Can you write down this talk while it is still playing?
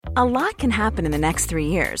A lot can happen in the next 3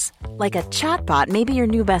 years. Like a chatbot may be your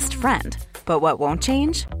new best friend. But what won't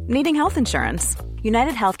change? Needing health insurance.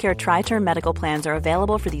 United Healthcare Tri-Term Medical Plans are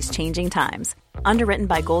available for these changing times. Underwritten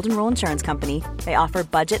by Golden Rule Insurance Company, they offer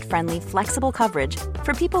budget-friendly, flexible coverage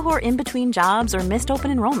for people who are in between jobs or missed open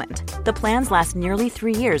enrollment. The plans last nearly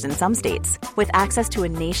 3 years in some states, with access to a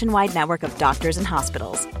nationwide network of doctors and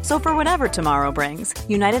hospitals. So for whatever tomorrow brings,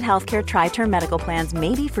 United Healthcare Tri-Term Medical Plans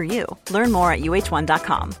may be for you. Learn more at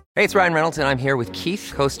uh1.com. Hey, it's Ryan Reynolds, and I'm here with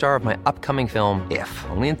Keith, co-star of my upcoming film, If,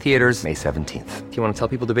 only in theaters May 17th. Do you want to tell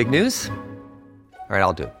people the big news? All right,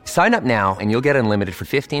 I'll do it. Sign up now and you'll get unlimited for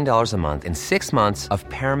 $15 a month and 6 months of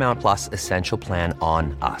Paramount Plus Essential Plan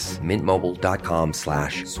on us.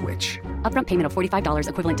 MintMobile.com/switch. Upfront payment of $45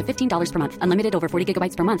 equivalent to $15 per month. Unlimited over 40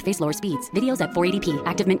 gigabytes per month. Face lower speeds. Videos at 480p.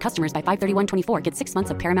 Active Mint customers by 531.24 get 6 months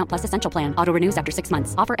of Paramount Plus Essential Plan. Auto renews after 6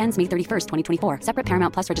 months. Offer ends May 31st, 2024. Separate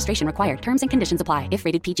Paramount Plus registration required. Terms and conditions apply if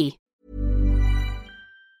rated PG.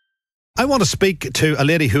 I want to speak to a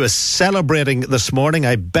lady who is celebrating this morning.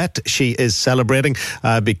 I bet she is celebrating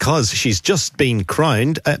because she's just been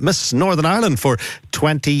crowned Miss Northern Ireland for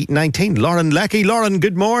 2019. Lauren Leckie. Lauren,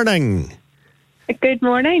 good morning. Good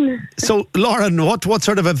morning. So, Lauren, what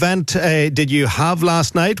sort of event did you have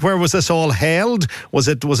last night? Where was this all held? Was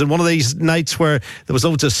it one of these nights where there was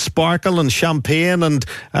loads of sparkle and champagne and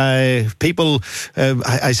people,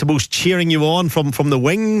 I suppose, cheering you on from the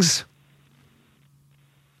wings?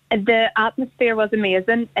 The atmosphere was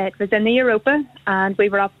amazing. It was in the Europa and we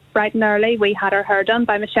were up bright and early. We had our hair done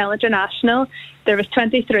by Michelle International. There was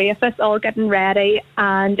 23 of us all getting ready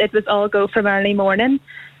and it was all go from early morning.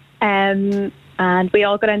 And we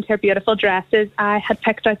all got into our beautiful dresses. I had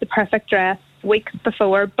picked out the perfect dress weeks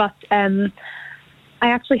before, but I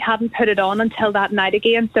actually hadn't put it on until that night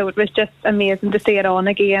again. So it was just amazing to see it on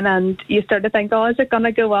again. And you start to think, oh, is it going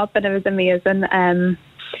to go up? And it was amazing. And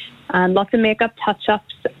lots of makeup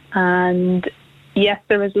touch-ups. And yes,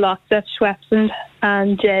 there was lots of Schweppes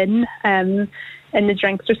and gin in the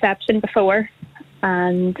drinks reception before.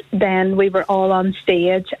 And then we were all on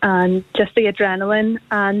stage and just the adrenaline.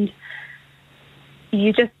 And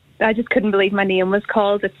I just couldn't believe my name was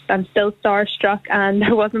called. I'm still starstruck and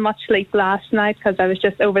there wasn't much sleep last night because I was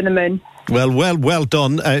just over the moon. Well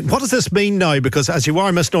done. What does this mean now? Because as you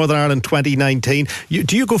are Miss Northern Ireland 2019,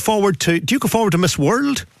 do you go forward to Miss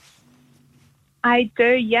World? I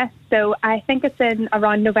do, yes. So I think it's in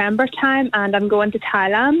around November time and I'm going to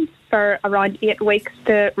Thailand for around 8 weeks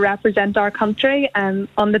to represent our country on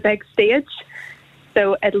the big stage.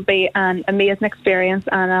 So it'll be an amazing experience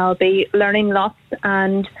and I'll be learning lots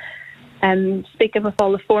and speaking with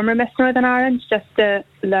all the former Miss Northern Ireland just to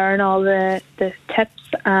learn all the tips,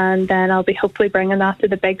 and then I'll be hopefully bringing that to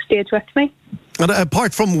the big stage with me. And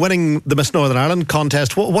apart from winning the Miss Northern Ireland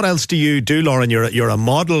contest, what else do you do, Lauren? You're a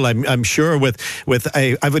model, I'm sure.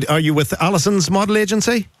 Are you with Alison's model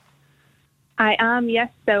agency? I am, yes.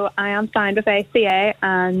 So I am signed with ACA,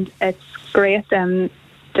 and it's great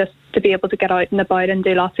just to be able to get out and about and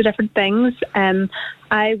do lots of different things.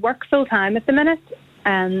 I work full time at the minute,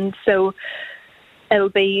 and so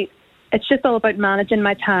it's just all about managing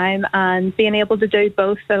my time and being able to do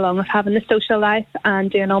both, along with having the social life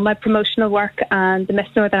and doing all my promotional work and the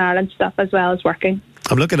Miss Northern Ireland stuff as well as working.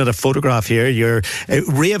 I'm looking at a photograph here. You're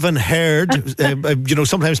raven-haired.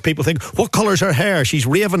 Sometimes people think, what colour's her hair? She's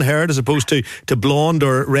raven-haired as opposed to blonde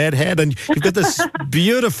or redhead. And you've got this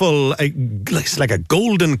beautiful, it's like a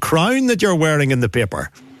golden crown that you're wearing in the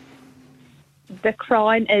paper. The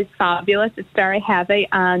crown is fabulous. It's very heavy,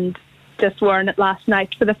 and just wearing it last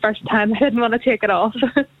night for the first time, I didn't want to take it off.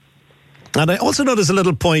 And I also noticed a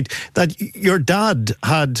little point that your dad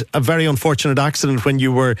had a very unfortunate accident when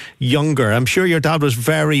you were younger. I'm sure your dad was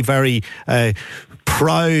very, very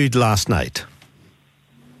proud last night.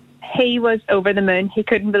 He was over the moon. He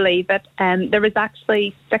couldn't believe it. There was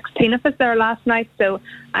actually 16 of us there last night, so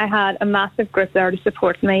I had a massive group there to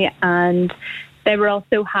support me, and they were all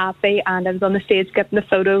so happy, and I was on the stage getting the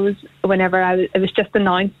photos whenever it was just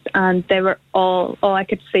announced, and they were all I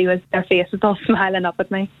could see was their faces all smiling up at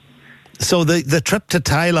me. So the trip to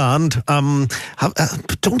Thailand, I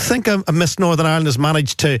don't think a Miss Northern Ireland has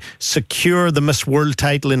managed to secure the Miss World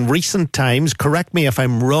title in recent times. Correct me if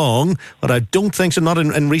I'm wrong, but I don't think so, not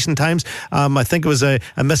in recent times. I think it was a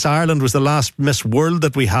Miss Ireland was the last Miss World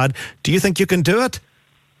that we had. Do you think you can do it?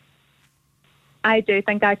 I do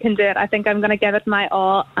think I can do it. I think I'm going to give it my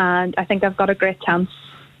all, and I think I've got a great chance.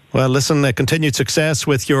 Well, listen, continued success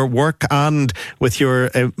with your work and with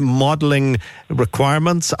your modelling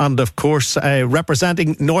requirements, and of course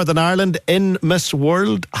representing Northern Ireland in Miss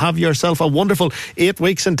World. Have yourself a wonderful 8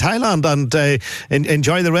 weeks in Thailand, and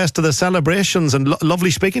enjoy the rest of the celebrations, and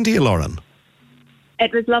lovely speaking to you, Lauren.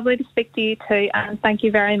 It was lovely to speak to you too, and thank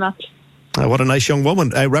you very much. What a nice young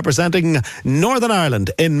woman, representing Northern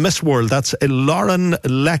Ireland in Miss World. That's Lauren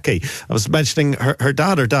Leckie. I was mentioning her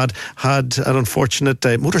dad. Her dad had an unfortunate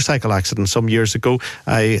motorcycle accident some years ago,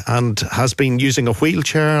 and has been using a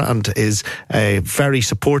wheelchair, and is very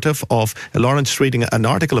supportive of Lauren. Just reading an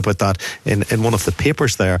article about that in one of the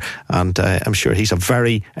papers there, and I'm sure he's a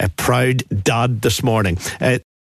very proud dad this morning.